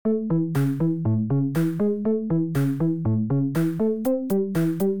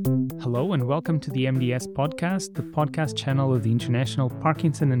welcome to the MDS podcast, the podcast channel of the International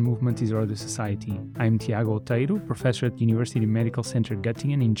Parkinson and Movement Disorder Society. I'm Tiago Oteiro, professor at the University Medical Center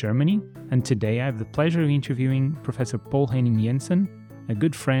Göttingen in Germany, and today I have the pleasure of interviewing Professor Paul Henning Jensen, a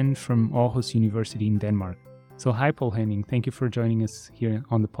good friend from Aarhus University in Denmark. So hi, Paul Henning. Thank you for joining us here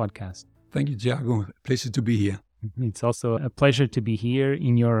on the podcast. Thank you, Tiago. Pleasure to be here. It's also a pleasure to be here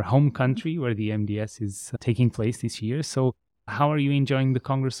in your home country where the MDS is taking place this year. So how are you enjoying the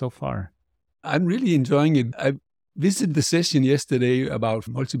Congress so far? I'm really enjoying it. I visited the session yesterday about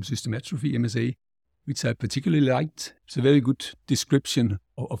multiple system atrophy, MSA, which I particularly liked. It's a very good description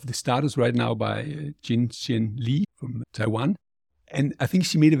of the status right now by Jin Lee from Taiwan. And I think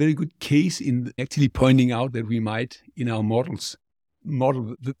she made a very good case in actually pointing out that we might, in our models,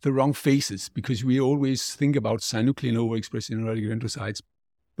 model the wrong phases, because we always think about synuclein overexpression in oligodendrocytes,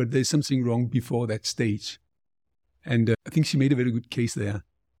 but there's something wrong before that stage. And I think she made a very good case there.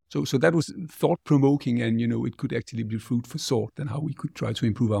 So that was thought-provoking, and, it could actually be food for thought and how we could try to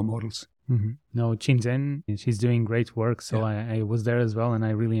improve our models. Mm-hmm. No, Qingzhen, she's doing great work. So yeah. I was there as well, and I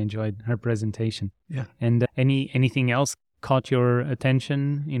really enjoyed her presentation. Yeah. And anything else caught your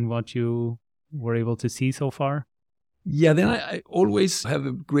attention in what you were able to see so far? Yeah, then I always have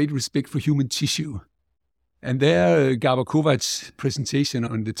a great respect for human tissue. And there, Garbakovac's presentation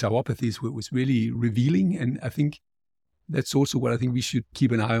on the tauopathies was really revealing. And I think that's also what I think we should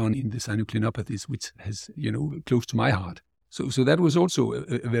keep an eye on in the synucleinopathies, which has, close to my heart. So that was also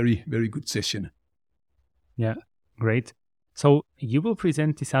a very, very good session. Yeah, great. So you will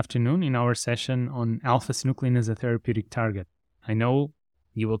present this afternoon in our session on alpha-synuclein as a therapeutic target. I know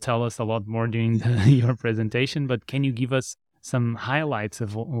you will tell us a lot more during your presentation, but can you give us some highlights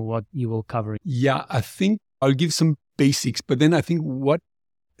of what you will cover? Yeah, I think I'll give some basics, but then I think what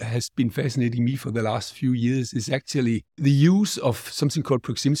has been fascinating me for the last few years is actually the use of something called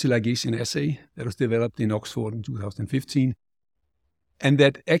proximity ligation assay that was developed in Oxford in 2015. And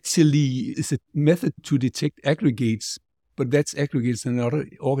that actually is a method to detect aggregates, but that's aggregates that are not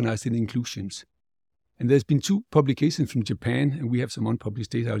organized in inclusions. And there's been 2 publications from Japan, and we have some unpublished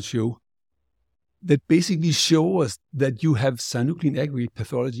data I'll show, that basically show us that you have synuclein aggregate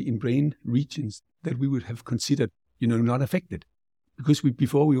pathology in brain regions that we would have considered, not affected. Because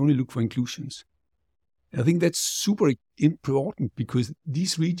before we only look for inclusions. And I think that's super important because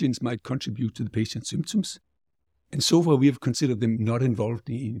these regions might contribute to the patient's symptoms. And so far we have considered them not involved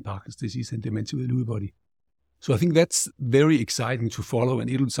in Parkinson's disease and dementia with Lewy body. So I think that's very exciting to follow, and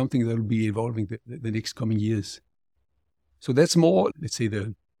it'll be something that will be evolving the next coming years. So that's more, let's say,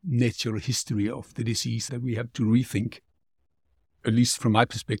 the natural history of the disease that we have to rethink, at least from my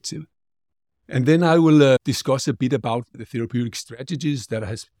perspective. And then I will discuss a bit about the therapeutic strategies that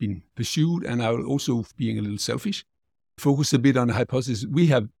has been pursued, and I will also, being a little selfish, focus a bit on the hypothesis we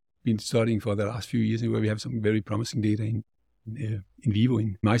have been studying for the last few years, and where we have some very promising data in vivo,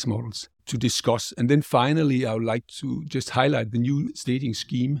 in mice models, to discuss. And then finally, I would like to just highlight the new staging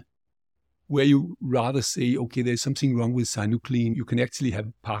scheme, where you rather say, okay, there's something wrong with synuclein. You can actually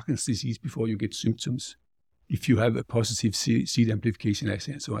have Parkinson's disease before you get symptoms if you have a positive seed amplification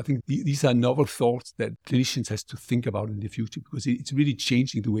assay. So I think these are novel thoughts that clinicians has to think about in the future, because it's really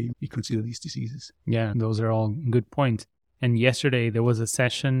changing the way we consider these diseases. Yeah, those are all good points. And yesterday there was a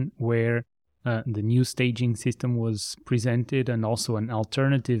session where the new staging system was presented, and also an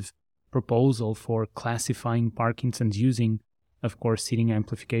alternative proposal for classifying Parkinson's using, of course, seeding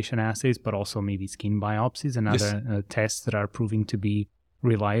amplification assays, but also maybe skin biopsies and other tests that are proving to be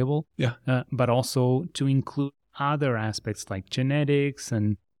reliable. Yeah. But also to include other aspects like genetics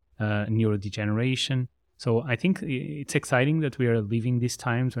and neurodegeneration. So I think it's exciting that we are living these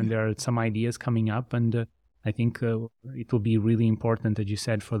times when there are some ideas coming up, and I think it will be really important, as you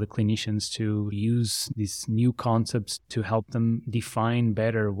said, for the clinicians to use these new concepts to help them define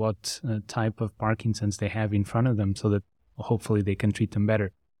better what type of Parkinson's they have in front of them, so that hopefully they can treat them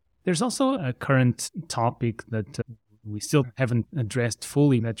better. There's also a current topic that we still haven't addressed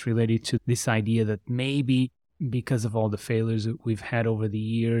fully, that's related to this idea that maybe because of all the failures that we've had over the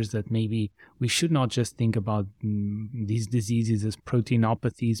years, that maybe we should not just think about these diseases as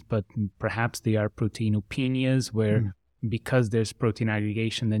proteinopathies, but perhaps they are proteinopenias, where because there's protein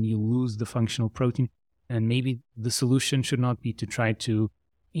aggregation, then you lose the functional protein. And maybe the solution should not be to try to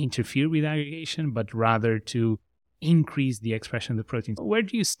interfere with aggregation, but rather to increase the expression of the protein. Where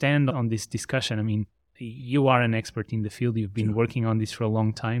do you stand on this discussion? I mean, you are an expert in the field. You've been working on this for a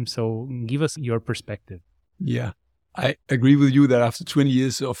long time. So give us your perspective. Yeah, I agree with you that after 20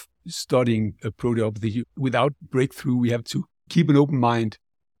 years of studying proteopathy, without breakthrough, we have to keep an open mind.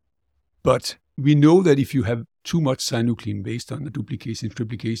 But we know that if you have too much synuclein based on the duplication,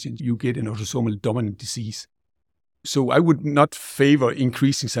 triplication, you get an autosomal dominant disease. So I would not favor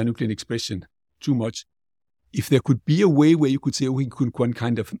increasing synuclein expression too much. If there could be a way where you could say, we could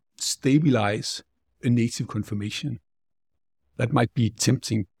kind of stabilize a native conformation, that might be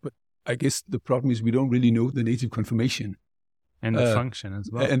tempting. But I guess the problem is we don't really know the native conformation. And the function as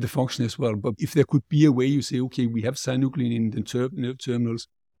well. And the function as well. But if there could be a way you say, okay, we have synuclein in the nerve terminals,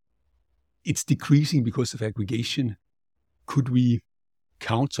 it's decreasing because of aggregation. Could we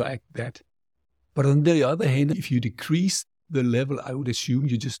counteract that? But on the other hand, if you decrease the level, I would assume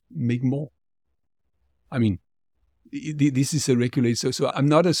you just make more. I mean, this is a regulator. So I'm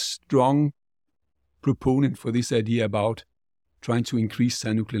not a strong proponent for this idea about trying to increase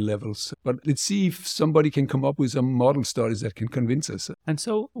synuclein levels. But let's see if somebody can come up with some model studies that can convince us. And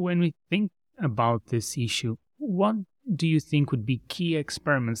so when we think about this issue, what do you think would be key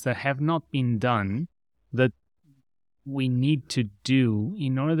experiments that have not been done that we need to do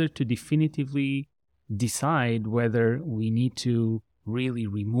in order to definitively decide whether we need to really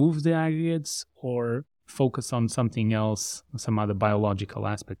remove the aggregates or focus on something else, some other biological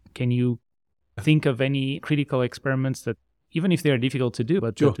aspect? Can you think of any critical experiments that, even if they're difficult to do,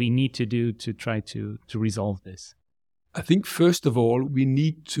 but Sure, that we need to do to try to resolve this? I think, first of all, we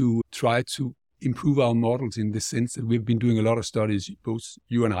need to try to improve our models in the sense that we've been doing a lot of studies, both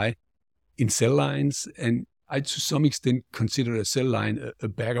you and I, in cell lines, and I, to some extent, consider a cell line a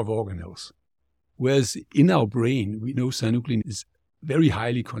bag of organelles. Whereas in our brain, we know synuclein is very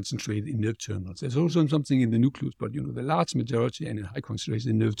highly concentrated in nerve terminals. There's also something in the nucleus, but the large majority and in high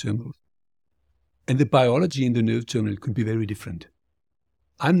concentration in nerve terminals. And the biology in the nerve terminal could be very different.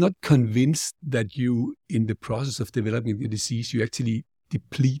 I'm not convinced that you, in the process of developing the disease, you actually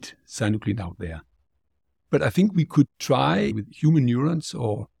deplete synuclein out there. But I think we could try with human neurons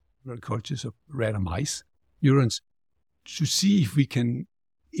or cultures of rat or mice neurons to see if we can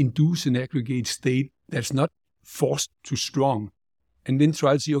induce an aggregate state that's not forced too strong, and then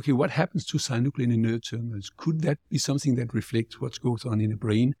try to see, okay, what happens to synuclein in nerve terminals? Could that be something that reflects what goes on in the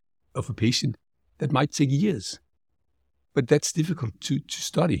brain of a patient? That might take years, but that's difficult to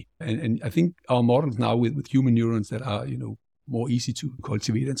study. And I think our models now with human neurons that are, more easy to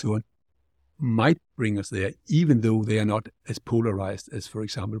cultivate and so on, might bring us there, even though they are not as polarized as, for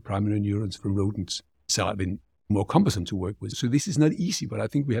example, primary neurons from rodents. So I've been more cumbersome to work with. So this is not easy, but I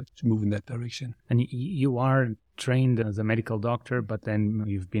think we have to move in that direction. And you are trained as a medical doctor, but then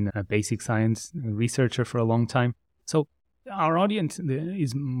you've been a basic science researcher for a long time. So our audience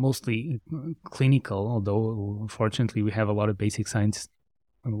is mostly clinical, although fortunately we have a lot of basic science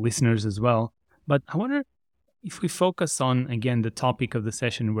listeners as well. But I wonder if we focus on, again, the topic of the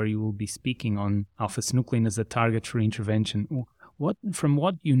session where you will be speaking on alpha-synuclein as a target for intervention. From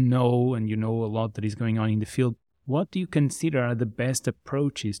what you know, and you know a lot that is going on in the field, what do you consider are the best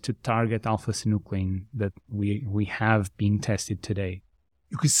approaches to target alpha-synuclein that we have being tested today?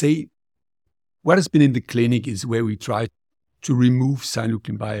 You could say what has been in the clinic is where we try to remove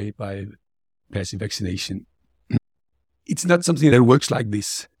synuclein by passive vaccination. It's not something that works like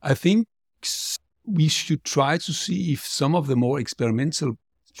this. I think we should try to see if some of the more experimental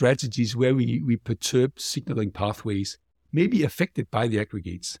strategies where we perturb signaling pathways may be affected by the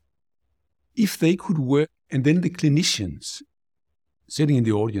aggregates. If they could work, and then the clinicians sitting in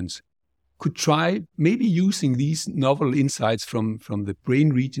the audience could try maybe using these novel insights from the brain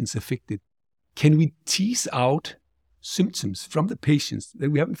regions affected, can we tease out symptoms from the patients that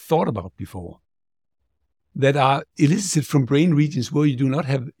we haven't thought about before, that are elicited from brain regions where you do not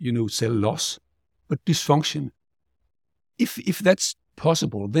have, cell loss, but dysfunction? If that's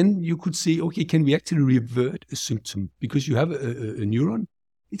possible, then you could say, okay, can we actually revert a symptom? Because you have a neuron,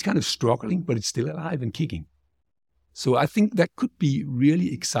 it's kind of struggling, but it's still alive and kicking. So I think that could be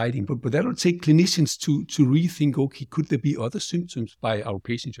really exciting, but that will take clinicians to rethink, okay, could there be other symptoms by our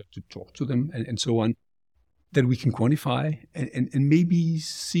patients? You have to talk to them and so on, that we can quantify and maybe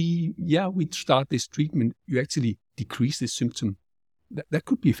see, we start this treatment, you actually decrease this symptom. That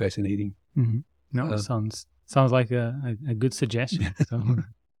could be fascinating. Mm-hmm. No, sounds like a good suggestion.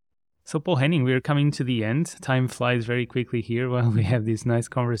 So Paul Henning, we're coming to the end. Time flies very quickly here while we have this nice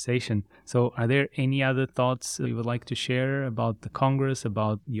conversation. So are there any other thoughts you would like to share about the Congress,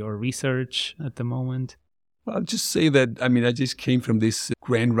 about your research at the moment? Well, I'll just say that, I just came from this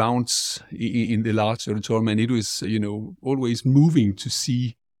grand rounds in the large auditorium, and it was, always moving to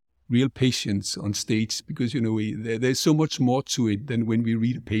see real patients on stage because, there's so much more to it than when we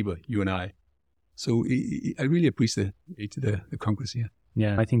read a paper, you and I. So I really appreciate the Congress here.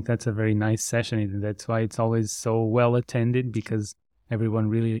 Yeah, I think that's a very nice session. That's why it's always so well attended, because everyone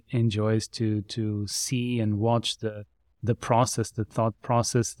really enjoys to see and watch the process, the thought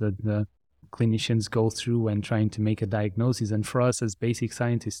process that the clinicians go through when trying to make a diagnosis. And for us as basic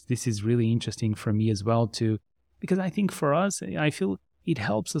scientists, this is really interesting for me as well too, because I think for us, I feel it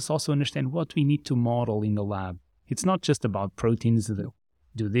helps us also understand what we need to model in the lab. It's not just about proteins that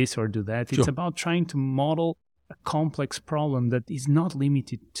do this or do that. It's about trying to model a complex problem that is not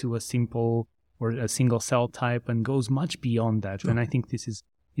limited to a simple or a single cell type and goes much beyond that. And I think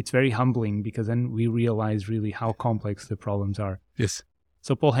it's very humbling, because then we realize really how complex the problems are. Yes.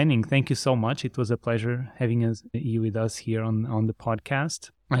 So Paul Henning, thank you so much. It was a pleasure having you with us here on the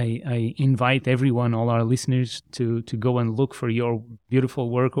podcast. I invite everyone, all our listeners, to go and look for your beautiful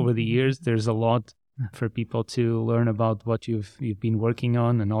work over the years. There's a lot for people to learn about what you've been working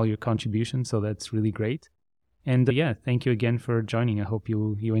on and all your contributions. So that's really great. And thank you again for joining. I hope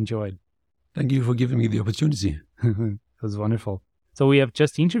you enjoyed. Thank you for giving me the opportunity. It was wonderful. So we have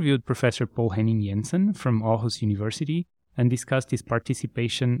just interviewed Professor Paul Henning Jensen from Aarhus University and discussed his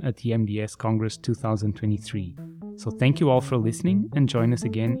participation at the MDS Congress 2023. So thank you all for listening, and join us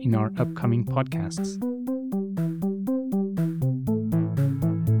again in our upcoming podcasts.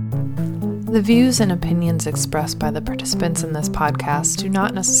 The views and opinions expressed by the participants in this podcast do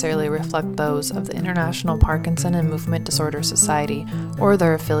not necessarily reflect those of the International Parkinson and Movement Disorder Society or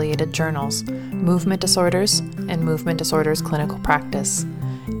their affiliated journals, Movement Disorders and Movement Disorders Clinical Practice.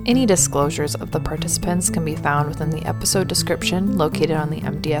 Any disclosures of the participants can be found within the episode description located on the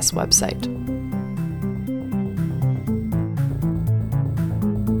MDS website.